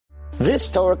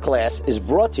This Torah class is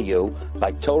brought to you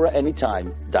by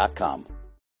TorahAnytime.com.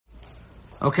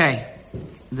 Okay,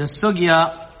 the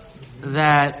sugya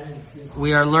that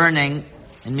we are learning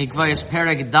in Mikvayos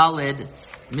Perek Dalid,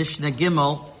 Mishnah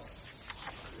Gimel,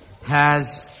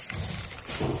 has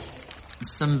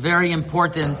some very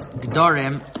important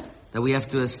gedorim that we have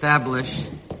to establish,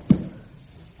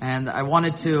 and I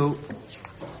wanted to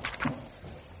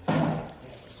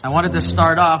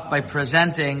start off by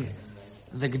presenting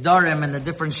the gedorim and the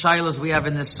different shilas we have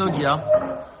in the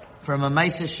sugya from a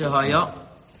Maaseh Shehaya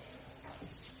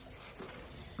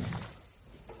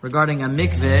regarding a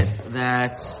mikveh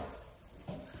that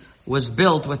was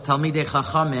built with Talmidei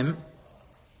Chachamim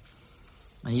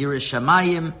and Yiras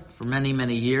Shamayim for many,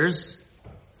 many years,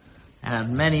 and had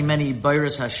many, many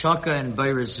Beiras Hashaka and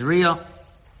Beiras Zriya.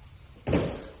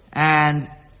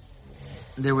 And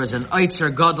there was an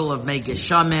Eitzer Gadol of Megish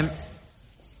Shamim,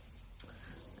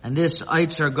 and this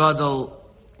Eitzer Gadol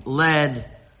led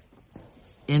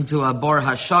into a Bor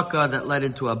Hashaka that led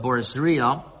into a Bor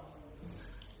Zriya,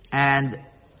 and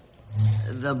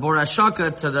the Bor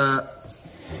Hashaka to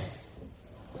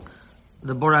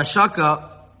the Bor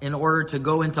Hashaka, in order to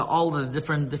go into all the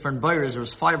different Beiras, there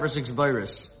was 5 or 6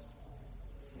 Beiras.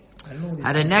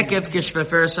 Had a Nekev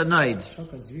Kishveferes Hanoid.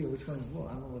 Which one is what?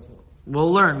 I don't know what's what.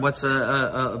 We'll learn what's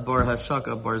a Bor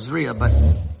Hashaka, Bor Zriya, but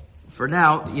for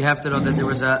now, you have to know that there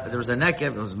was a Nekev,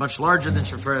 it was much larger than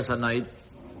Sheferes Hanoid.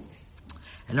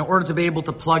 And in order to be able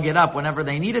to plug it up, whenever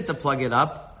they needed to plug it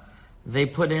up, they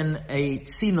put in a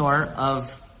tzinor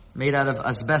made out of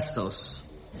asbestos.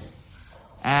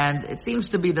 And it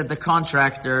seems to be that the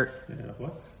contractor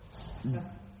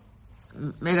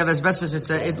made of asbestos,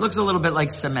 it looks a little bit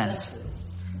like cement.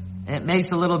 It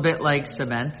makes a little bit like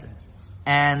cement.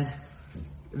 And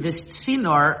this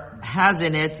tzinor has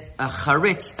in it a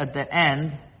charitz at the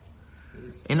end,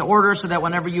 in order so that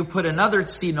whenever you put another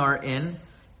tzinor in,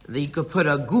 that you could put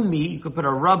a gumi, you could put a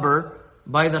rubber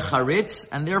by the charitz,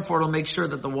 and therefore it'll make sure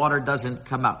that the water doesn't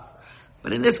come out.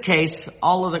 But in this case,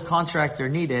 all of the contractor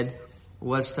needed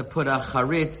was to put a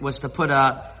charit, was to put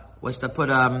a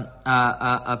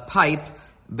pipe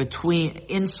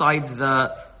inside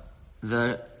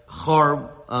the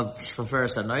chor of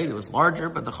Sheferes Hanoid. It was larger,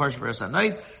 but the chor of Sheferes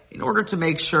Hanoid, in order to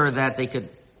make sure that they could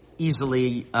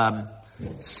easily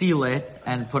seal it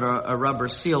and put a rubber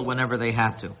seal whenever they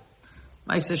had to.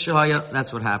 Maaseh Shehaya,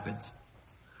 that's what happened.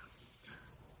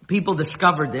 People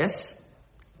discovered this,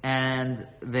 and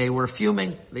they were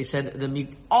fuming. They said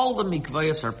all the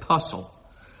mikvayos are puzzle.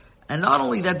 And not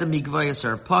only that, the mikvayos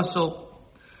are puzzle.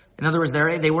 In other words,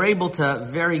 they were able to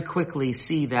very quickly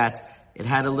see that it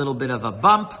had a little bit of a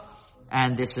bump,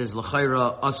 and this is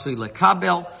l'chayra asui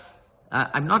lekabel.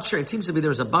 I'm not sure. It seems to be there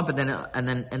was a bump, and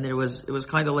it was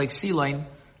kind of like sea line,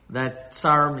 that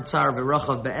tsar mitzar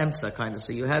v'rachav be'emtza kind of.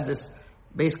 So you had this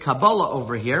base Kabbalah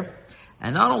over here,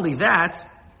 and not only that.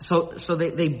 So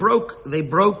they broke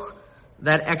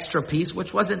that extra piece,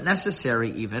 which wasn't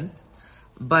necessary even,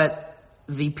 but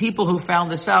the people who found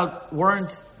this out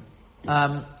weren't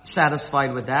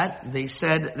satisfied with that. They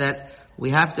said that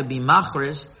we have to be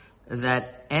machriz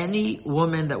that any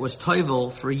woman that was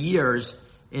toivel for years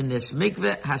in this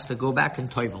mikveh has to go back and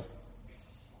toivel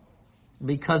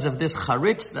because of this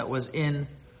charit that was in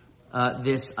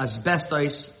this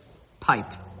asbestos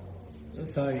pipe.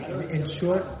 Sorry, in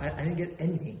short, I didn't get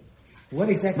anything. What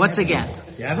exactly? Once again,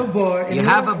 you have a bor. You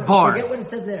have a bor. Forget what it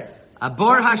says there. A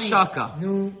bor hashaka.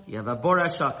 No. You have a bor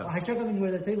hashaka. Hashaka means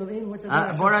where the table in. What's a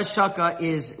bor hashaka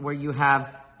is where you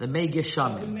have the Megish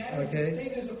Shamim.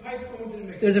 Okay.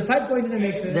 There's a pipe going to the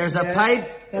mikveh. There's a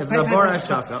pipe of the bor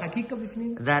hashaka.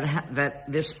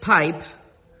 That this pipe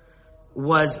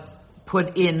was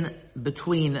put in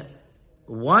between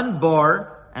one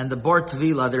bor and the Bor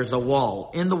Tvila. There's a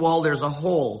wall. In the wall, there's a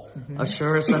hole, a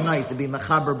Sheferes Hanoid, to be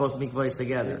mechaber both mikvahs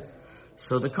together. Yes.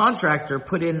 So the contractor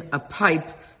put in a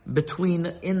pipe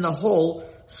in the hole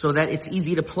so that it's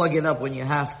easy to plug it up when you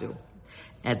have to.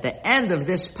 At the end of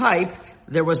this pipe,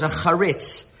 there was a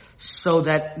charitz, so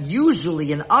that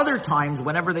usually in other times,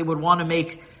 whenever they would want to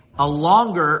make a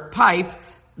longer pipe,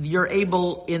 you're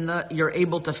able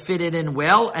to fit it in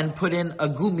well and put in a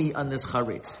gumi on this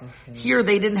charitz. Okay. Here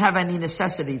they didn't have any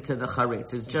necessity to the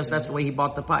charitz. It's just that's the way he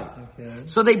bought the pipe. Okay.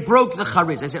 So they broke the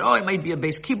charitz. They said, it might be a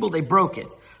base kibbul. They broke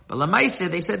it. But Lamaisa,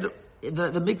 they said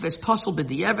the mikveh is possible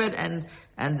b'di'evet,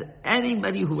 and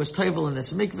anybody who was toivel in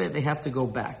this mikveh, they have to go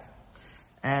back.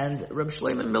 And Reb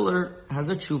Shlomo Miller has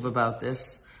a tshuva about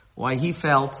this, why he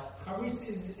felt charitz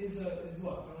is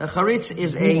what? A charitz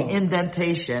is a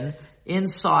indentation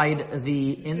inside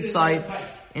the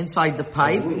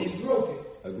pipe.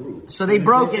 A groove. So they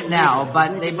broke it now,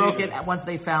 but they broke it once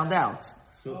they found out.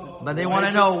 But they want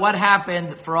to know what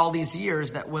happened for all these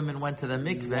years that women went to the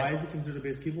mikveh. Why is it considered a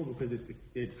base kibble? Because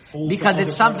it holds. Because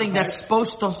it's something that's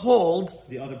supposed to hold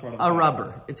the other part of a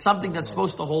rubber. It's something that's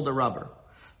supposed to hold a rubber.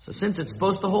 So since it's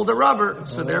supposed to hold a rubber,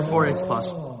 so therefore it's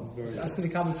possible.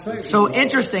 So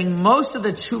interesting, most of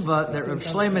the tshuva that Reb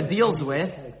Shlomo deals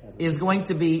with is going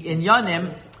to be in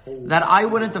Yanim that I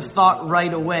wouldn't have thought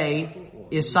right away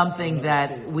is something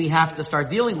that we have to start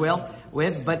dealing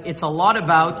with, but it's a lot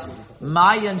about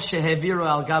Mayan sheheviru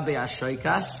al gabe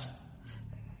ashoikas,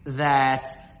 that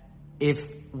if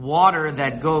water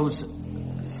that goes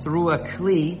through a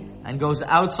kli and goes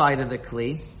outside of the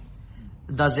kli,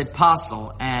 does it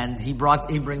passel? And he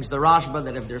brings the Rashba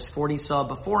that if there's 40 saw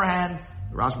beforehand,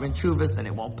 Rashba and Chuvas, then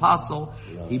it won't passel.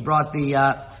 He brought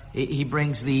he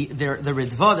brings the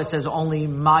Ritva that says only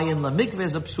Mayan la mikveh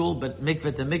is a psul, but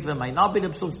mikveh to mikveh might not be the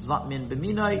psul. It's not min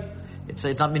b'minai. It's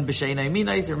not min b'sheinai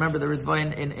minai. If you remember the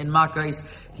Ritva in Makkais,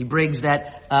 he brings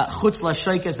that chutz la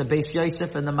shoikas, the Beis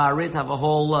Yosef and the Marid have a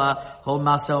whole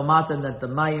masel matan that the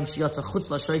Mayim shiyatza chutz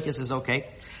la shoikas is okay.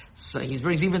 So he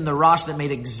brings even the Rosh that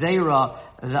made a gzeira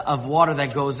of water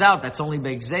that goes out. That's only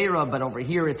by gzeira, but over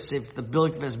here it's if the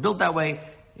mikveh is built that way,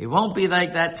 it won't be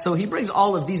like that. So he brings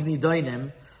all of these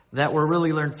nidoinim that were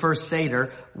really learned first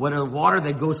Seder. What a water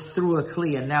that goes through a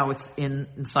kli and now it's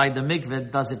inside the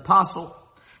mikveh, does it passel?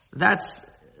 That's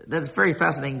very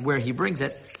fascinating where he brings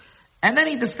it. And then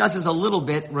he discusses a little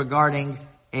bit regarding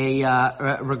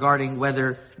regarding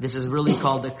whether this is really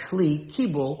called a kli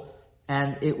kibul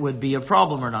and it would be a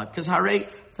problem or not. Because Hare,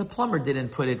 the plumber didn't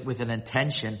put it with an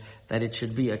intention that it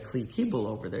should be a kli kibul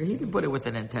over there. He didn't put it with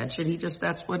an intention. He just,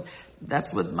 that's what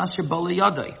Masher Bala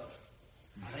Yadai.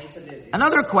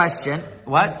 Another question,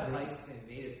 what?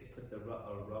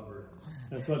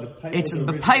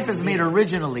 The pipe is made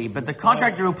originally, but the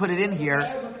contractor who put it in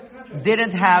here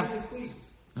didn't have.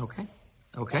 Okay.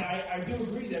 I do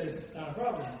agree that it's not a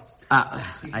problem.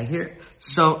 I hear.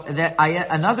 So that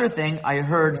another thing I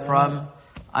heard from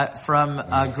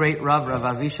a great Rav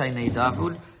Avishai Nei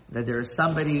Davud, that there's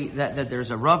somebody that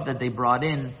there's a Rav that they brought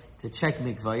in to check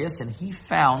mikvayas, and he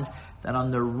found that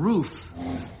on the roof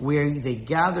where they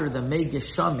gather the Mei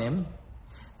Geshamim,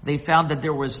 they found that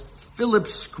there was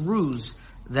Phillips screws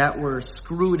that were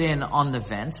screwed in on the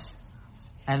vents,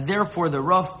 and therefore the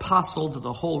Rav passeled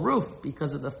the whole roof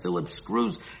because of the Phillips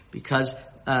screws, because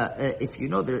if you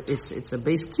know it's a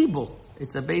base kibul.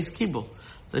 It's a base kibul.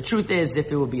 The truth is,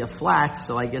 if it would be a flat,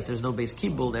 so I guess there's no base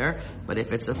kibul there, but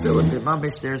if it's a Phillips,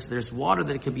 there's water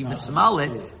that can be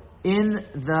mismalit in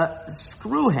the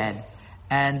screw head.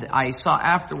 And I saw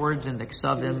afterwards in the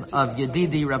Ksavim of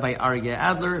Yedidi Rabbi Aryeh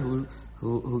Adler,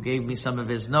 who gave me some of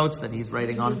his notes that he's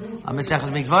writing on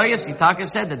Mesechus Mikvayos. Itaka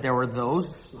said that there were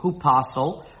those who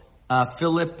passel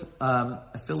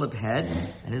Philip head,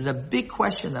 and there's a big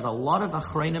question that a lot of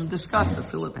Achreinim discuss the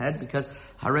Philip head because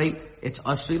Hare it's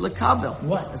asli lekabel.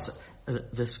 What?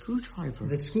 The screwdriver.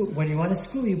 The screw. When you want a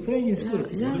screw, you put it in your screw.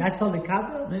 Yeah. That's called the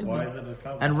kabel? Why is it a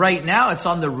kabel? And right now it's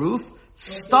on the roof.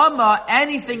 Stama,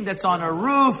 anything that's on a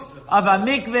roof of a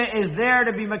mikveh is there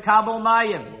to be makabel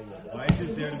mayim. Why is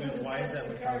it there to be, why is that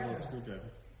makabel a screwdriver?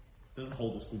 It doesn't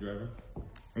hold a screwdriver.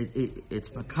 It's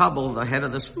makabel, the head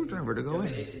of the screwdriver to go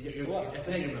in.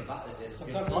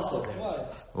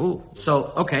 Oh,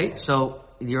 so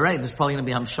you're right. There's probably going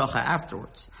to be hamshacha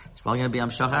afterwards. The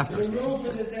roof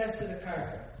is attached to the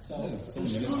car. So the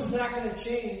screw is not going to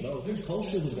change. No,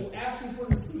 after you put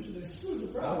the screws, the screws are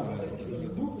problem. The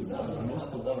roof is not.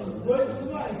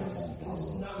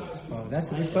 Oh,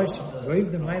 that's a good question.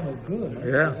 Brave the mind was good.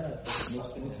 Yeah.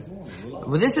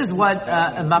 Well, this is what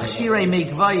Machshirei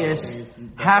Mikvayos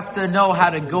have to know how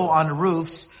to go on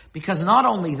roofs, because not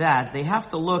only that, they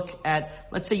have to look at,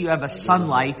 let's say you have a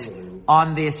sunlight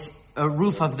on this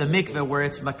roof of the mikveh where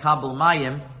it's makabel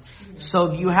mayim.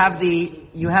 So you have the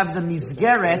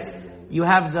misgeret, you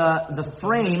have the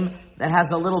frame that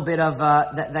has a little bit of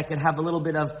that could have a little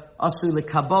bit of asui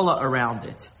lekabala around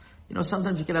it. You know,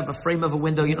 sometimes you can have a frame of a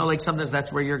window. You know, like sometimes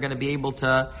that's where you're going to be able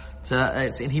to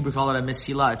it's in Hebrew call it a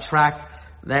misila, a track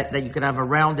that you could have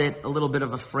around it, a little bit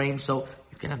of a frame. So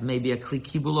you can have maybe a kli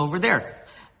kibul over there.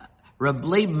 Reb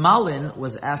Leib Malin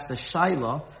was asked a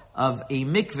shaila of a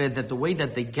mikveh that the way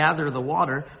that they gather the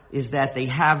water is that they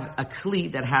have a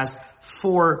kli that has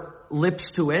 4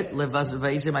 lips to it.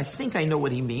 I think I know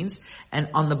what he means. And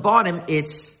on the bottom,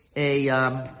 it's a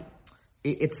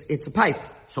pipe.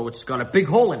 So it's got a big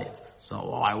hole in it. So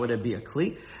why would it be a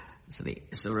kli?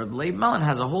 So Reb Leib Malin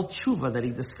has a whole tshuva that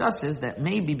he discusses that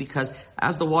maybe because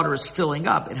as the water is filling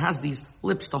up, it has these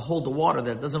lips to hold the water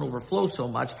that it doesn't overflow so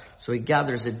much, so he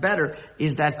gathers it better.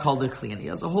 Is that called a kli? And he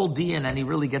has a whole dian, and he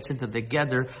really gets into the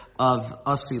gather of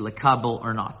asri lekabel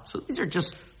or not. So these are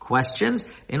just questions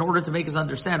in order to make us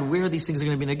understand where these things are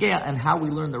going to be negea and how we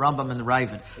learn the Rambam and the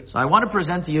Ravid. So I want to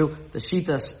present to you the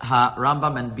Shitas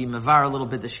HaRambam and be mevar a little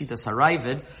bit the Shitas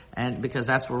HaRavid, and because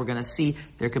that's where we're going to see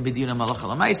there could be Dina Malacha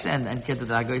Lamaisa and get to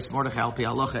the Agais Mordechai Al Pi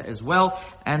Halacha as well,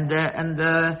 and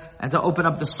to open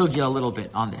up the sugya a little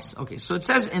bit on this. Okay, so it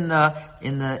says in the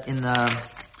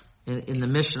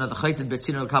mission of the Chayted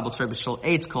Betzina Kabel Tzrei B'Shol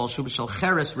Eitz called Shu B'Shol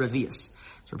Cheres Revius.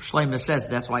 So Shlomo says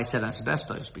that's why I said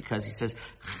asbestos, because he says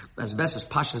asbestos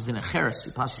pashas didn't cheres,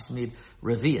 pashas need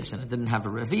revius, and it didn't have a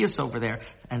revius over there.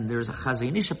 And there's a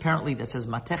chazinish apparently that says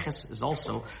mateches is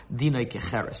also dinay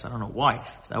kecheres. I don't know why.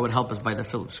 So that would help us by the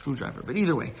Phillips screwdriver. But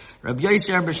either way, Rabbi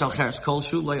Yisrael b'shal cheres kol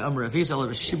shu loy revius el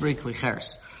shibrei kli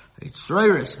cheres. It's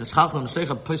roiris mischachlim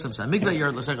seicha poislam samigla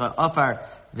yard l'seicha afar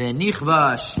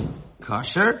v'nichvash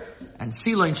kosher and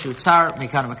siloin shutzar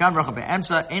mekan mekan bracha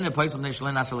be'emsa ein a poislam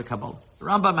neishlein nasa lekabol. The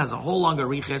Rambam has a whole longer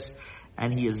riches,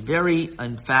 and he is very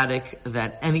emphatic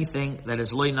that anything that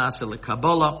is loy nasa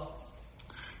lekabola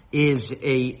is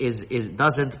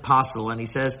doesn't possible. And he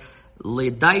says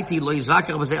ledaiti loy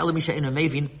zakar b'zeh el misha ina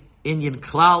mevin inyan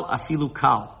klal afilu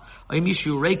kal oy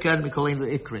mishu reikan mikolein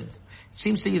leikrin. It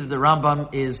seems to you that the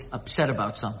Rambam is upset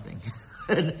about something.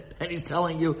 And he's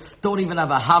telling you, don't even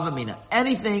have a havamina.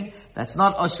 Anything that's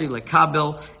not asri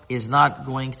lekabel is not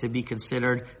going to be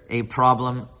considered a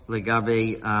problem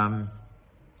legabe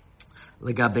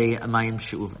mayim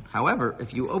she'uvin. However,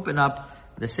 if you open up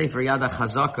the Sefer Yad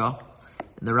HaChazaka,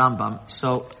 the Rambam,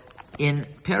 so in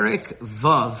Perek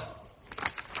Vav,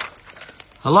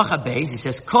 Halacha Beis, he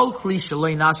says, Kol kli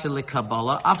shaloi nasi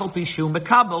lekabala, afal pi shu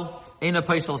mekabel, eina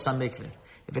paisel samikveh.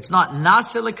 If it's not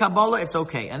nasa lekabala, it's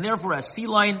okay. And therefore, as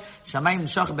silain, shamayim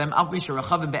nshach bem alpi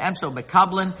sherachavim be'emso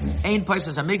bekablin, ein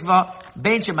paisel samikveh,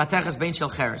 bein shemateches, bein shel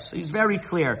cheres. So he's very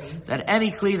clear that any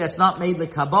kli that's not made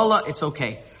lekabala, it's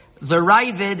okay. The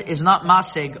Ravid is not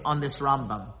masig on this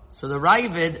Rambam. So the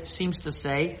Ravid seems to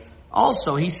say,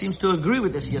 also, he seems to agree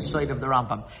with this yesod of the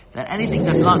Rambam, that anything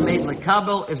that's not made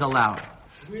lekabel is allowed.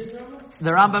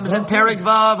 The Rambam is in Perek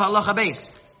Vav Halacha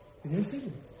Beis.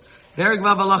 Perek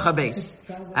Vav Halacha Beis.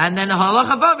 And then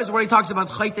Halacha Vav is where he talks about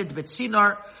Chaytet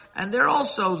Betzinar, and there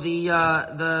also the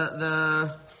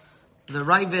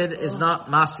Ravid is not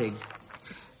masig.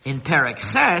 In Perek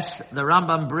Ches, the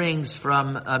Rambam brings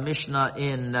from a Mishnah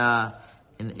in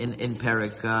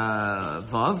Perek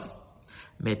Vav,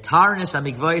 Metarnis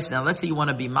amigvayis. Now let's say you want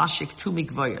to be mashik two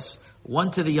mikvayis, one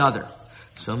to the other.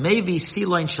 So maybe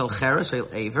siloin shel cheres or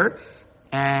aver,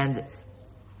 and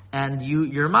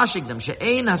you're mashik them.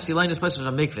 She'ein hasiloin is supposed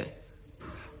to be mikveh.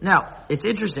 Now it's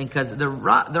interesting because the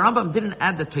Rambam didn't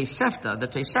add the Tosefta. The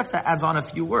Tosefta adds on a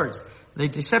few words. The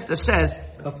Tosefta says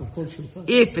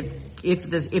if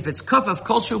it's kaf of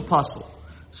kol shu pasul,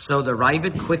 so the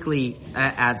Ravid quickly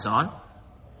adds on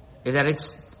that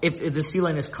it's if the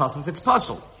silain is kaf if it's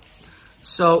pasul.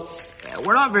 So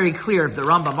we're not very clear if the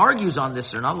Rambam argues on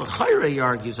this or not. L'chayre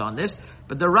argues on this,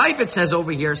 but the Ravid says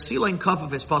over here silain kaf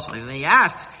if it's pasul, and he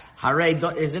asks, "Hare,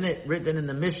 isn't it written in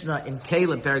the Mishnah in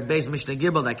Kalim Perek Beis Mishnah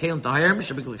Gimel that Kalim tahir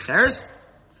mishabikli cheres?"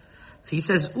 So he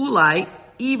says, "Ulai."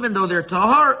 Even though they're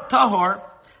tahor,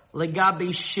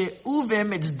 legabe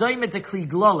she'uvim, it's daimet to kli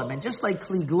glolim. And just like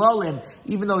kli glolim,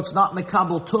 even though it's not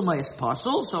mekabel tuma, is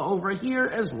pasul, so over here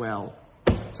as well.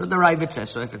 So the Ravid says,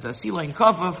 so if it's a silain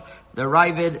kafaf, the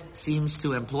Ravid seems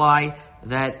to imply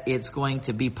that it's going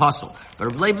to be pasul. But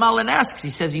Reb Leib Malin asks, he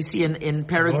says, you see in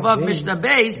Perek Vav Mishnah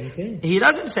Beis, he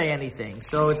doesn't say anything.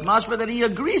 So it's mashma that he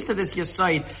agrees to this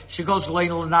yesod, shekol shalein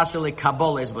l'nasa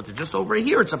lekaboles, but just over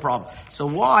here it's a problem. So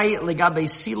why legabe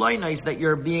silainais that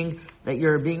you're being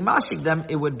mashik them,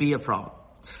 it would be a problem.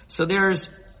 So there's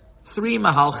four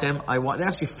mahalchim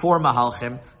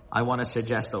I want to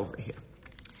suggest over here.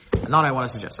 Not I want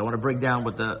to suggest. I want to break down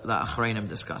what the Achrayim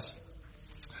discuss.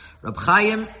 Reb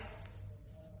Chaim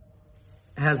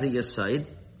has a yesod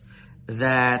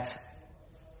that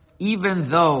even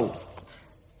though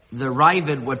the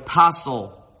Ravid would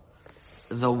passel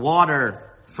the water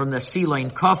from the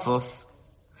silain kafuf,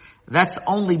 that's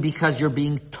only because you're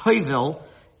being toivel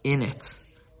in it.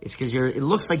 It's because it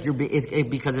looks like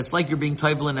because it's like you're being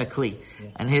toivel in a kli. Yeah.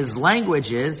 And his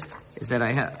language is that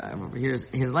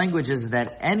his language is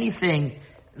that anything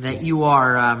that you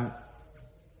are,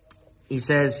 he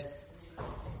says,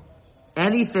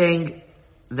 anything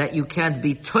that you can't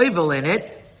be toivel in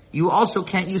it, you also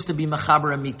can't use to be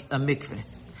mechaber a mikveh.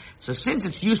 So since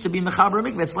it's used to be mechaber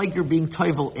mikveh, it's like you're being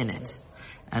toivel in it.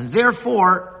 And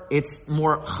therefore, it's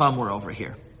more chamur over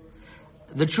here.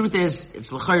 The truth is,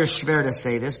 it's l'chayr shver to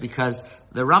say this because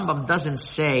the Rambam doesn't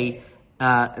say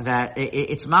that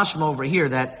it's mashma over here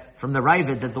that from the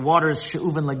Ravid that the water is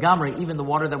she'uvin legamre, even the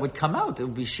water that would come out, it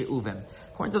would be she'uvin.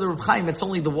 According to the Reb Chaim, it's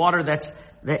only the water that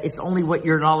it's only what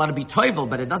you're not allowed to be toivel,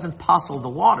 but it doesn't passel the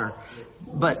water.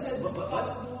 But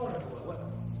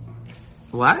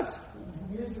what?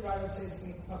 Here's the Ravid says it's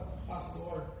going to passel the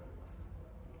water.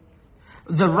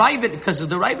 The Ravid, because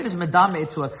the Ravid is medame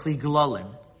to a kli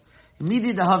glolim.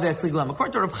 Immediately the have a kli glolim.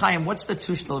 According to Reb Chaim, what's the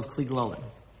tushtal of kli glolim?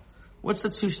 What's the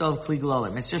tushtal of kli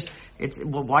glolim?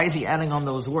 Well, why is he adding on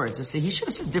those words? He should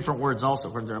have said different words also,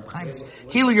 according to Reb Chaim.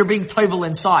 Hilu, you're being toivel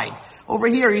inside. Over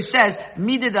here, he says,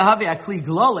 midid the have a kli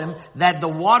glolim, that the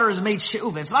water is made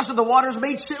she'uvim. It's not that the water is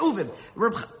made she'uvim.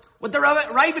 What the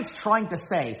Ravid's trying to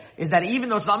say is that even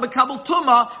though it's not Makabal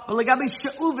Tumah, but Legabi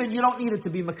She'uvin, you don't need it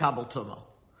to be Makabal Tumah.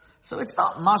 So it's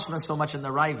not mashma so much in the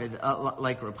Ravid,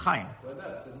 like Reb Chaim.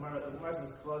 The Gemara says,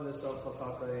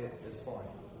 is fine.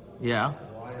 Yeah.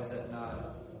 Why is that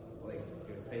not, like,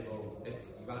 your table, if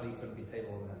Gadi couldn't be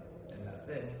table in that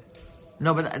thing?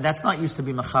 No, but that's not used to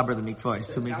be Machaber the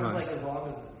Mikvois, two Mikvois. It sounds like as long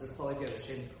as it's like a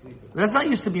shin klipper. That's not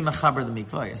used to be Machaber the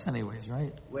Mikvois anyways,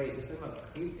 right? Wait, this thing about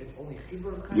it's only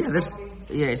chibur?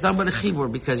 It's not about a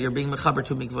chibur because you're being Machaber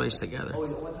two Mikvois together. Oh,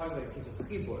 you're only talking about because of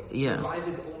chibur. Yeah. The live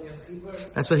is only a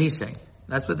chibur? That's what he's saying.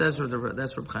 That's what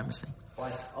Reb Chaim is saying.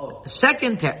 Why? Oh.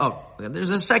 There's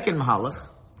a second mahalach.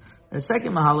 The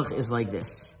second mahalach is like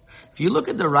this. If you look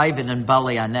at the Ravid and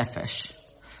Balei HaNefesh,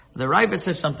 the Ravid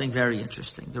says something very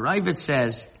interesting. The Ravid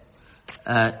says,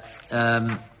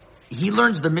 he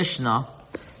learns the Mishnah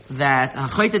that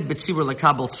hachayted betzibur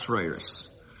lekabel tzroiris.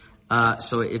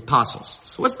 So it passes.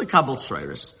 So what's the kabel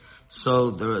tzroiris?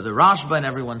 So the Rashba and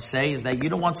everyone say is that you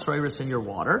don't want tzroiris in your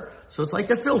water, so it's like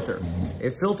a filter.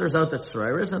 It filters out the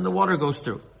tzroiris and the water goes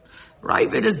through.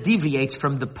 Ravid deviates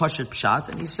from the Pashat Pshat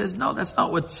and he says, no, that's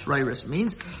not what tzroiris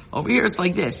means. Over here it's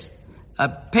like this.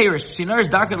 Perish, sinars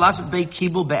darker lasat be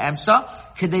kibul be'emsa,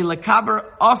 kedei lekaber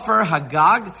offer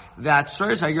hagag,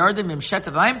 ve'atzroiris hayardim im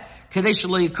shetavayim, kedei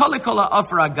shelo yikol lekola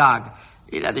offer hagag.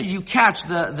 In other words, you catch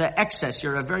the excess.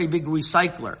 You're a very big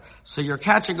recycler. So you're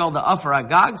catching all the offer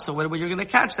agag. So when you're going to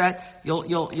catch that,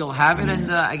 you'll have it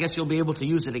and I guess you'll be able to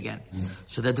use it again.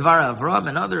 So the Dvar Avram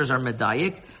and others are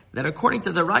medayik that according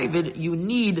to the Ravid,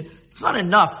 it's not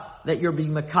enough that you're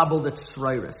being makabel the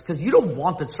tzroiris. Because you don't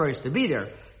want the tzroiris to be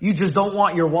there. You just don't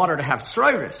want your water to have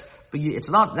tzroiris. But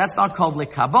that's not called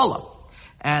lekabala.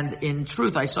 And in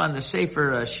truth, I saw in the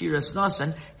Sefer Shiras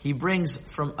Nasan, he brings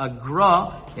from a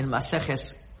Gra in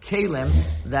Maseches Kalim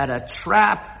that a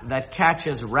trap that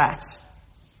catches rats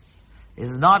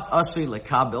is not asui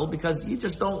lekabel because you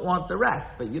just don't want the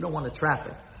rat, but you don't want to trap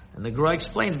it. And the Gra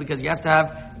explains because you have to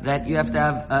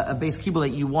have a base kibul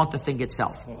that you want the thing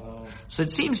itself. So it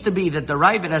seems to be that the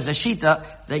Ravid has a shita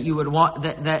that you would want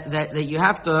that you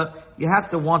have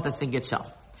to want the thing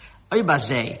itself.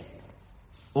 Oibazeh.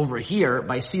 Over here,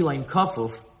 by Silaim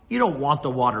Kafuf, you don't want the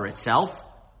water itself.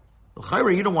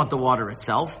 You don't want the water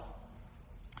itself.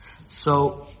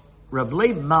 So, Reb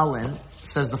Leib Malin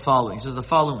says the following. He says the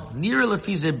following. Nir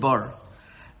lefize bar.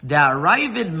 Da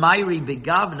Ravid Mairi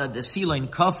begavna de Silaim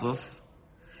Kafuf.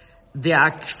 De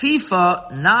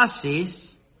akfifa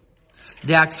nasis.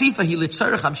 De akfifa hi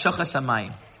litzarech hamshachas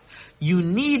hamayim. You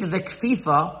need the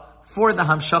kfifa for the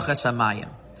hamshachas hamayim.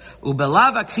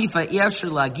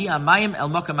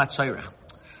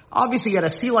 Obviously, you had a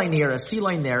sea line here, a sea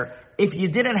line there. If you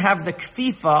didn't have the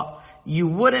kfifa, you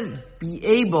wouldn't be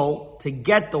able to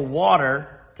get the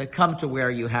water to come to where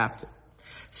you have to.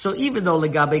 So even though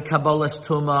legabe kabbalas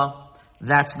tuma,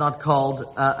 that's not called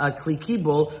a kli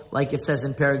kibul, like it says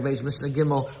in Perek Beis Mishnah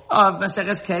Gimel of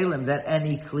Maseches Kalim, that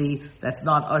any kli that's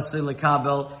not asli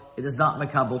lekabel, it is not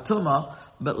mekabel tuma.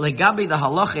 But legabe the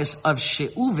halachis of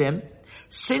she'uvim,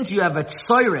 since you have a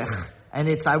tzoyrech, and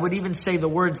I would even say the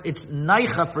words, it's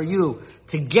naicha for you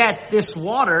to get this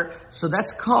water, so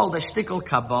that's called a shtikl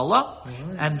kabbalah,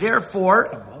 and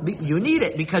therefore, you need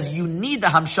it, because you need the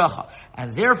hamshacha.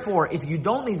 And therefore, if you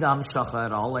don't need the hamshacha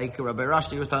at all, like Rabbi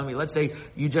Rashti was telling me, let's say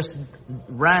you just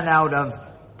ran out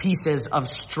of pieces of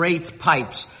straight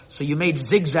pipes, so you made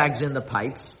zigzags in the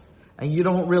pipes, and you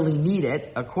don't really need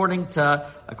it, according to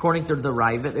the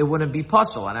Ravid, it wouldn't be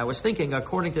possible. And I was thinking,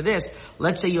 according to this,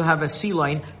 let's say you have a sea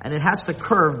line, and it has to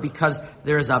curve because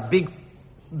there's a big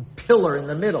pillar in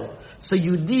the middle. So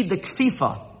you need the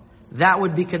kfifa. That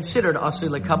would be considered asur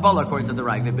lekabbalah according to the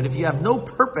Ravid. But if you have no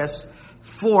purpose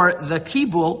for the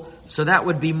kibul, so that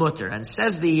would be mutter. And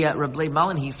says the Reb Leib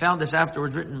Malin, he found this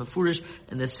afterwards written mefurish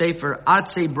in the Sefer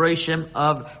Atzei Breishim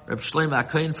of Reb Shlomo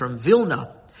HaKohen from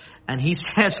Vilna. And he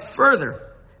says further,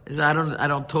 I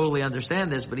don't totally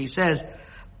understand this, but he says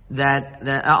that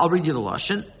I'll read you the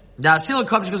lashon. The asil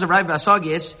comes because of Rabbi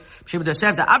Asagis. Shem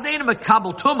Dasef the Abnein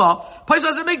Makabel Tuma. Pais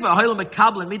doesn't make Vahil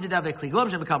Makabel and Midid Ave Kliglob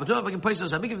Shem Makabel Tuma. But Pais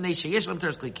doesn't make Neish Yesh Lam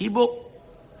Teres Klikibul.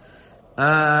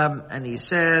 And he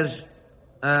says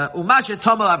Umashe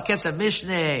Tomal Av Kesav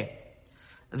Mishneh,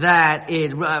 that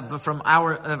it from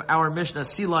our Mishnah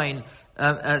Silain.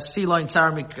 Silain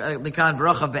Tsar Mikan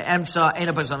V'Rochav Be'emsa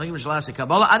Eina Pasanim Shalasi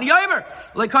Kabbalah Ani Yomer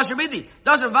Like Kosher Midi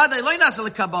doesn't Vaday Lo Nasa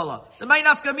Le Kabbalah the May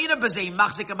Nafkamina Bezei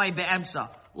Machzik Amay Be'emsa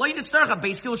Lo Yitztarcha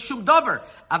Beis Kibul Shum Dover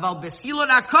Aval Besilon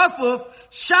Akafuf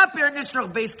Shapir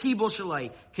Nitzrach Beis Kibul Shalai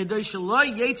Kedei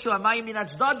Shalai Yetzu Amayim Min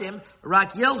Atzadim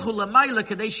Rak Yelchu Lamayla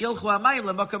Kedei Shelchu Amayim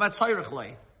Lemakam Atzayrach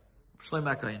Lay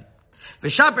Shlomo HaKohen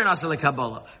V'Shapir Nasa Le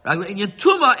Kabbalah Ragla In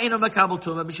Yentuma Eino Makabel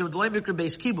Tuma B'Shem Delay Mikra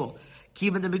Beis Kibul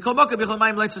Even the Mikomaka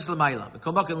Bicholamayim Leitzes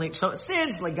Lamaila. So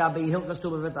since Legabi Hilchas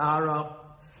Tuba V'Tahara,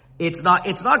 it's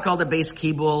not called a base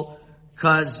kibul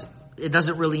because it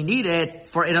doesn't really need it.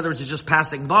 In other words, it's just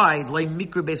passing by. Lei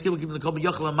Mikra base kibul given the Kol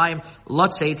Yochelamayim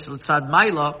Lotzeitz L'Tzad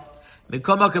Maila.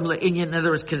 Mikomakam Le'inyan. In other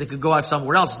words, because it could go out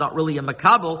somewhere else. It's not really a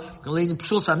makabel. Le'inyan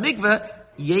Pshulsa Mikveh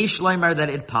Yesh Leimer that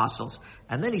it passes.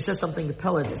 And then he says something to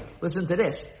Peladik. Listen to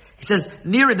this. He says,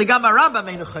 near the Gama Rambam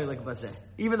ain't chaylik bazeh.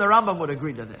 Even the Rambam would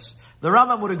agree to this. The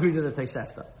Rambam would agree to the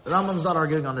Tosefta. The Rambam's not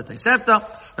arguing on the Tosefta.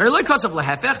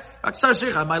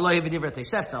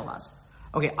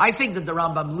 Okay, I think that the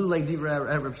Rambam, Lulei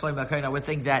Divrei Reb Shlomo HaKohen, I would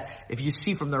think that if you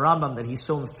see from the Rambam that he's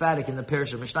so emphatic in the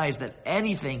Parish of Mishnah is that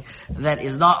anything that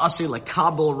is not asir like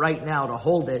Kabul right now to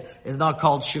hold it is not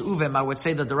called She'uvim. I would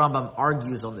say that the Rambam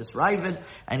argues on this Ravid,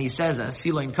 and he says that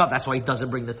Silon Cup, that's why he doesn't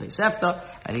bring the Tosefta,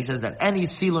 and he says that any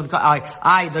Silon Cup,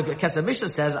 the Kesef Mishnah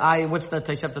says, what's the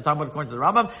Tosefta talking about according to the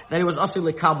Rambam? That it was asir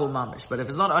like Kabul Mamish. But if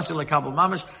it's not asir like Kabul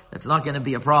Mamish, that's not going to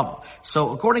be a problem.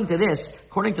 So according to the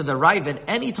Ravid,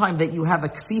 anytime that you have a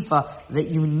kfifa that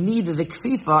you need, the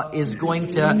kfifa is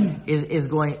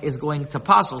going to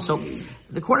passel. So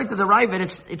according to the Ravid,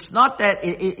 it's not that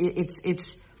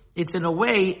it's in a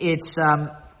way it's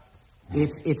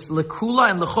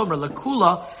lekula and lechumra.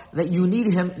 Lekula that you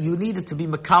need it to be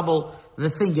makabel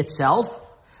the thing itself.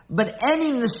 But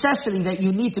any necessity that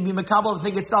you need to be makabel the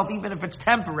thing itself, even if it's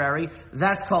temporary,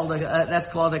 that's called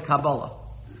a kabbalah.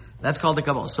 That's called the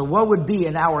Kabbalah. So what would be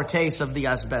in our case of the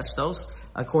asbestos,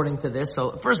 according to this? So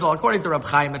first of all, according to Reb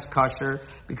Chaim, it's kosher,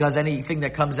 because anything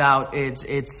that comes out, it's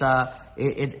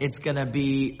gonna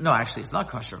be, no, actually, it's not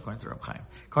kosher according to Reb Chaim.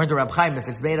 According to Reb Chaim, if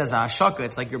it's made as a hashaka,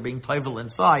 it's like you're being toivel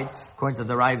inside. According to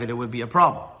the Ravid, it would be a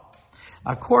problem.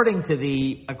 According to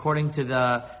this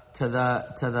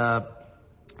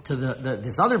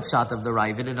other pshat of the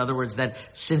Ravid, in other words, that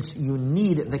since you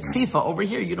need the kfifa over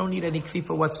here, you don't need any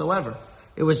kfifa whatsoever.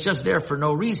 It was just there for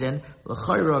no reason.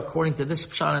 L'chayra, according to this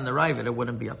pshat in the Ravid, it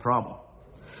wouldn't be a problem.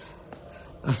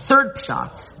 A third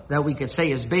pshat that we could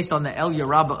say is based on the El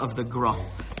Yerabah of the Gra.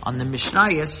 On the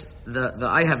Mishnayos, the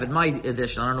I have in my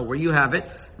edition, I don't know where you have it,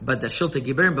 but the Shiltei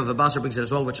Giberim, but the Basar brings it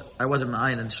as well, which I wasn't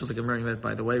mine, and Shiltei Giberim,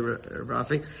 by the way,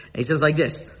 Rafi. And he says like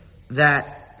this,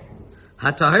 that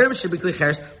what's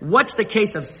the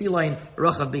case of Silain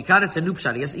Rochav Bikan? It's a new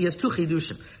pshat. He has two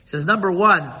chidushim. He says, number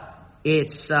one,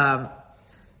 it's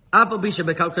Apple Bisha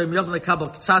Bekalkim Yochel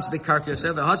Lekabel Ktsatz Bekark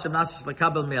Yosef V'Hashem Nasis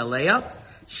Lekabel Me'aleya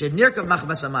Shenirkav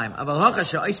Machmas Amayim Aval Hocha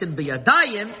She'oisin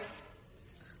B'Yadayim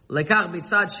Lekach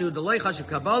Mitzad Shu Deloi Chashiv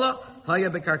Kabbalah Haya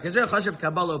Bekark Yosef Chashiv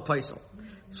Kabbalah Paisel.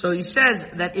 So he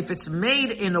says that if it's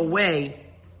made in a way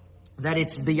that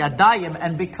it's B'Yadayim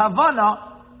and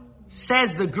B'Kavana,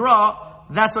 says the Gra,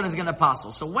 that's when it's going to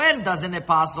passel. So when doesn't it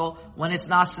passel? When it's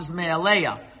Nasis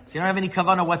Me'aleya. So you don't have any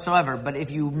kavanah whatsoever. But if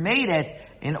you made it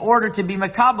in order to be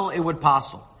makabel, it would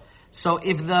passel. So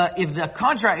if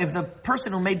the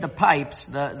person who made the pipes,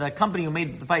 the company who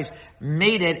made the pipes,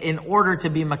 made it in order to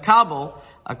be makabel,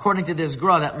 according to this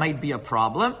gra, that might be a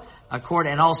problem.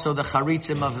 And also the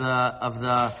charitzim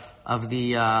of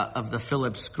the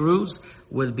Phillips screws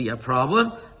would be a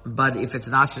problem. But if it's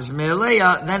nasis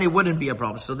me'aleya, then it wouldn't be a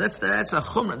problem. So that's a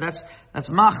chumrah. That's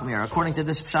machmir. According to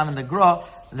this pshat in the gra,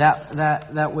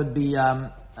 that would be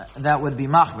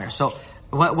machmir. So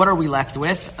what are we left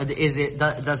with?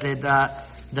 Does it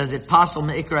passel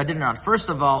me'ikra adin? First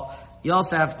of all, you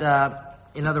also have to,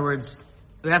 in other words,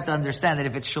 we have to understand that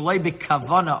if it's shaloi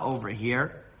b'kavana over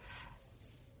here,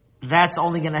 that's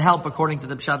only going to help according to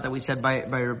the pshat that we said by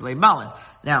Reb Leib Malin.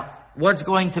 Now, what's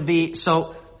going to be,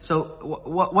 so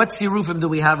what sirufim do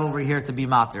we have over here to be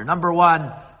matir? Number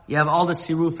one, You have all the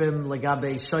sirufim,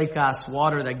 legabe shoikas,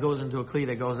 water that goes into a kli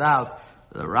that goes out.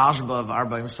 The Rashba of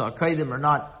Arba'im Sa'akaidim or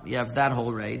not, you have that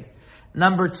whole raid.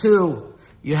 Number 2,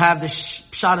 you have the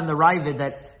pshat in the Ravid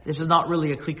that this is not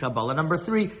really a kli Kabbalah. Number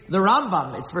 3, the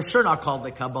Rambam, it's for sure not called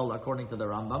the Kabbalah according to the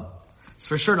Rambam. It's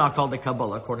for sure not called the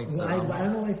Kabbalah according to the Rambam. I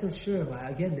don't know why I'm so sure, but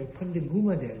again, they're putting the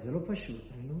Guma there. It's a little pashut.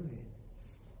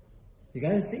 You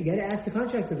gotta ask the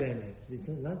contractor then. It's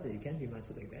not that you can't be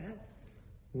matzah like that.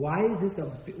 Why is it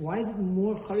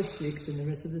more charitzik than the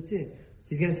rest of the tzid?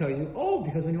 He's going to tell you,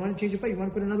 because when you want to change a pipe, you want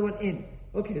to put another one in.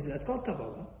 Okay, so that's called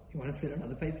Kabbalah. You want to fit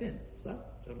another pipe in.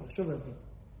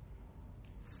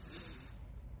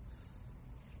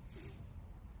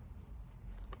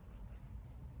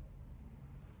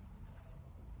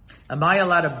 Am I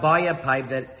allowed to buy a pipe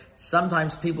that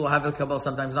sometimes people have a Kabbalah,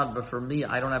 sometimes not, but for me,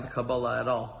 I don't have a Kabbalah at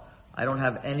all. I don't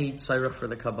have any tzarech for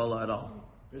the Kabbalah at all.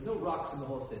 There's no rocks in the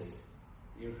whole city.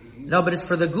 No, but it's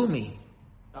for the gumi.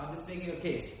 I'm just making a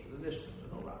case. There's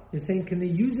no rocks. You're saying, can the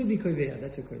user be koveya?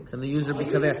 That's a question. Can the user be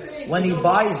koveya? When he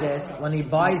buys it,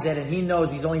 and he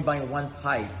knows he's only buying one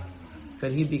pipe,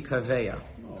 could he be koveya?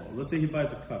 No, let's say he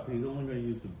buys a cup. He's only going to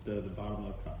use the bottom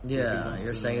of the cup. Yeah,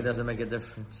 you're saying it doesn't make a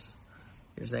difference.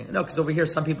 You're saying, no, because over here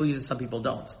some people use it, some people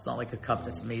don't. It's not like a cup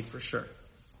that's made for sure.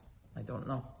 I don't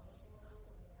know.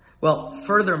 Well,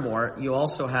 furthermore, you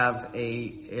also have a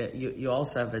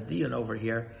diyun over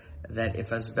here that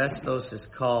if asbestos is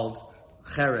called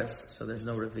cheres, so there's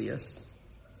no revius,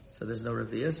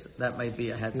 that might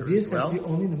be a heter as well.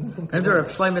 And Rav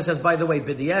Shlomo says, by the way,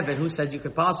 b'di'evet, who said you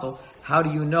could possible? How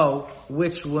do you know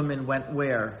which woman went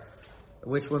where?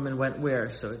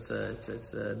 So it's then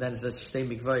it's a shtei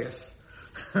mikvayos.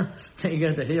 You're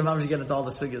going to get into all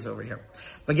the sugyas over here.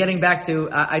 But getting back to,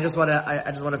 I just want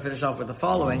to finish off with the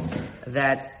following,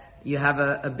 that you have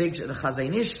the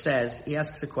Chazon Ish says, he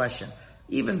asks a question,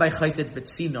 even by chaytet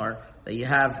b'tzinor, that you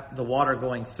have the water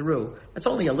going through, that's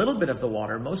only a little bit of the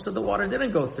water, most of the water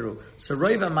didn't go through. So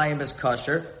roiva mayim is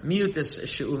kosher, miyut is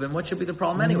she'uvim, what should be the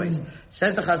problem anyways?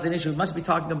 Says the Chazon Ish, we must be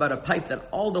talking about a pipe that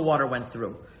all the water went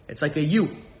through. It's like a U.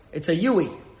 It's a Yui.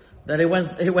 That it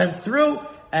went through,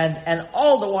 and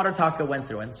all the water taka went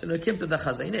through. And so it came to the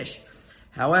Chazon Ish.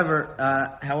 However,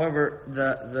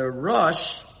 the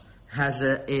Rosh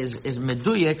is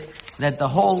meduyik that the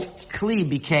whole kli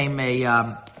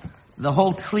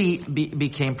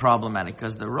became problematic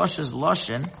because the Rosh's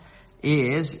lashon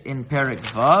is in Perek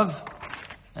Vav.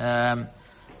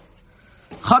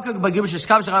 Chakak b'gibush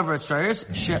eskav sh'chaver etzayis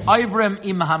she'oivrim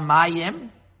im hamayim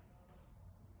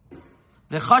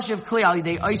v'chashiv kli al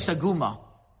yidei oisa guma.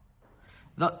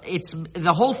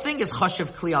 The whole thing is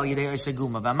chashiv kli al yidei oisa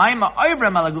guma. V'mayim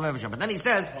ha'oivrim al guma v'shem. But then he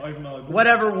says,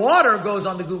 whatever water goes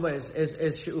on the guma is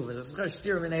she'uvim. It's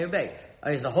shtirim in Eibei.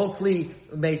 Is the whole kli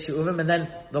made she'uvim, and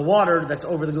then the water that's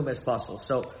over the guma is possible.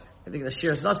 So I think the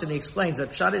Shir Nasan, he explains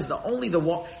that pshat is that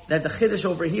the chiddush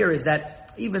over here is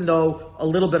that even though a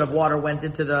little bit of water went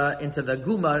into the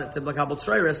guma, to blakabel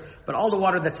shreiris, but all the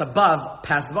water that's above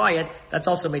passed by it, that's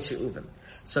also made she'uvim.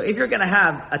 So if you're going to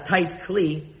have a tight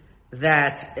kli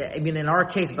that, in our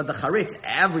case, but the charitz,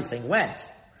 everything went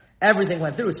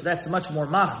through, so that's much more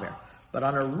machmir. But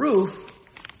on a roof,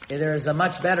 there's a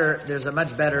much better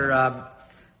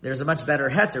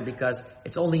heter because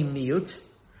it's only miyut,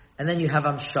 and then you have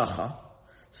amshacha.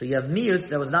 So you have miyut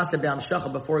that was nasa be'amshacha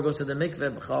before it goes to the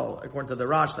mikveh. According to the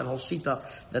Rash, that whole shita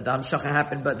that the amshacha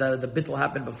happened, but the bittul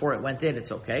happened before it went in.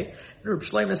 It's okay. And Reb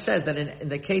Shlomo says that in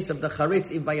the case of the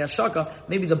charitz by yashaka,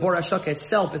 maybe the bor hashaka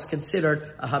itself is considered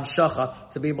a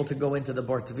hamshacha to be able to go into the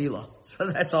bor tevila.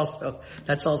 So that's also a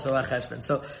cheshbon.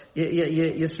 So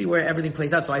you see where everything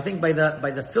plays out. So I think by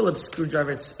the Phillips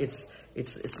screwdriver,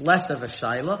 it's less of a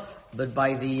shaila, but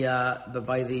by the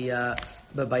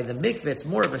mikveh, it's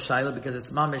more of a shaila because it's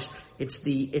mamish. It's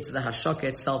the hashaka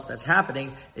itself that's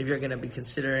happening. If you're going to be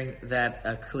considering that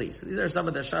a kli, so these are some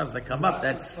of the shaylas that come up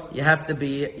that you have to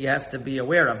be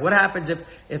aware of. What happens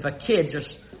if a kid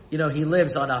just he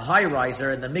lives on a high riser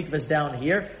and the mikveh's down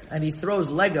here and he throws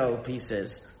Lego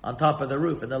pieces on top of the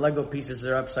roof and the Lego pieces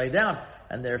are upside down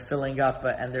and they're filling up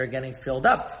and they're getting filled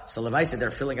up. So lemaisa they're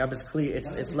filling up. It's kli.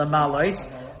 It's lamalois.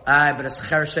 But it's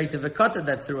cher sheita v'katan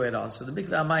that threw it on. So the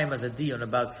mikveh amayim has a diyun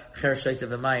about cher sheita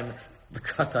v'mayim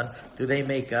v'katan. Do they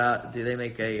make a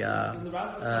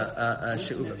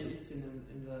she'uvah? It's in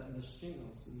the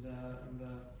shingles in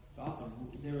the bathroom.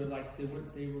 They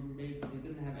were made. They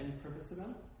didn't have any purpose to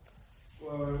them,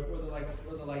 or the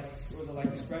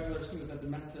regular shingles that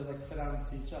they're meant to fit out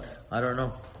into each other. I don't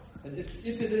know. And if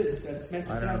it is that it's meant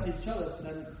to fit out to each other, so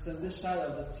then this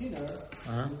shadow of the tziner,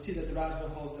 you see that the Rashba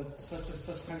holds that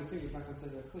such kind of thing is not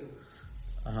considered a kli.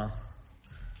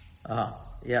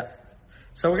 Yeah.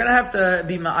 So we're going to have to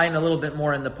be ma'ayin a little bit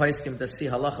more in the Paiskim to see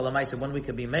halacha l'maisa when we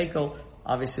could be mekel.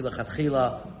 Obviously,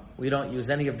 l'chatchila, we don't use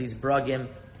any of these bragim.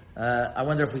 I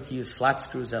wonder if we could use flat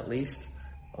screws at least,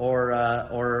 or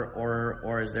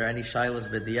is there any shilas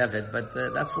b'diavad? But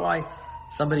that's why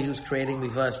somebody who's creating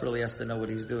mivas really has to know what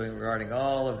he's doing regarding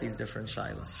all of these different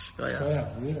shilas.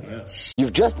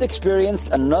 You've just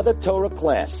experienced another Torah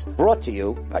class brought to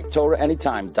you by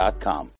TorahAnytime.com.